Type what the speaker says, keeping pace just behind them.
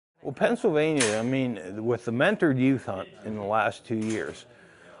Well, Pennsylvania, I mean, with the mentored youth hunt in the last 2 years,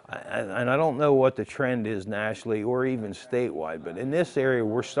 and I don't know what the trend is nationally or even statewide, but in this area,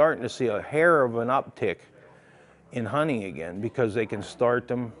 we're starting to see a hair of an uptick in hunting again because they can start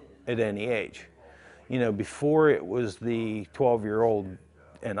them at any age. You know, before it was the 12-year-old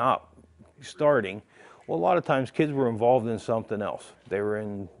and up starting, well, a lot of times kids were involved in something else. They were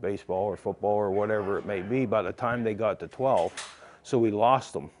in baseball or football or whatever it may be by the time they got to 12, so we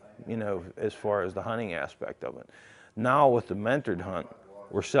lost them, you know, as far as the hunting aspect of it. Now with the mentored hunt,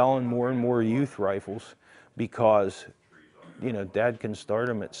 we're selling more and more youth rifles because, you know, dad can start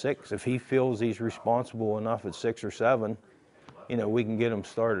them at 6. If he feels he's responsible enough at 6 or 7, you know, we can get them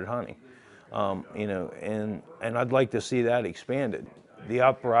started hunting. You know, and I'd like to see that expanded. The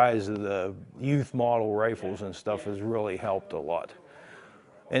uprise of the youth model rifles and stuff has really helped a lot.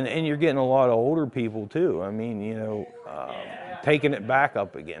 And you're getting a lot of older people too. I mean, you know, taking it back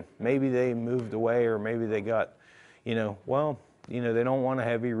up again. Maybe they moved away, or maybe they got, you know, well, you know, they don't want a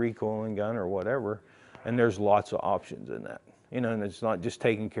heavy recoiling gun or whatever. And there's lots of options in that. You know, and it's not just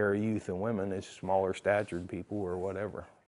taking care of youth and women, it's smaller statured people or whatever.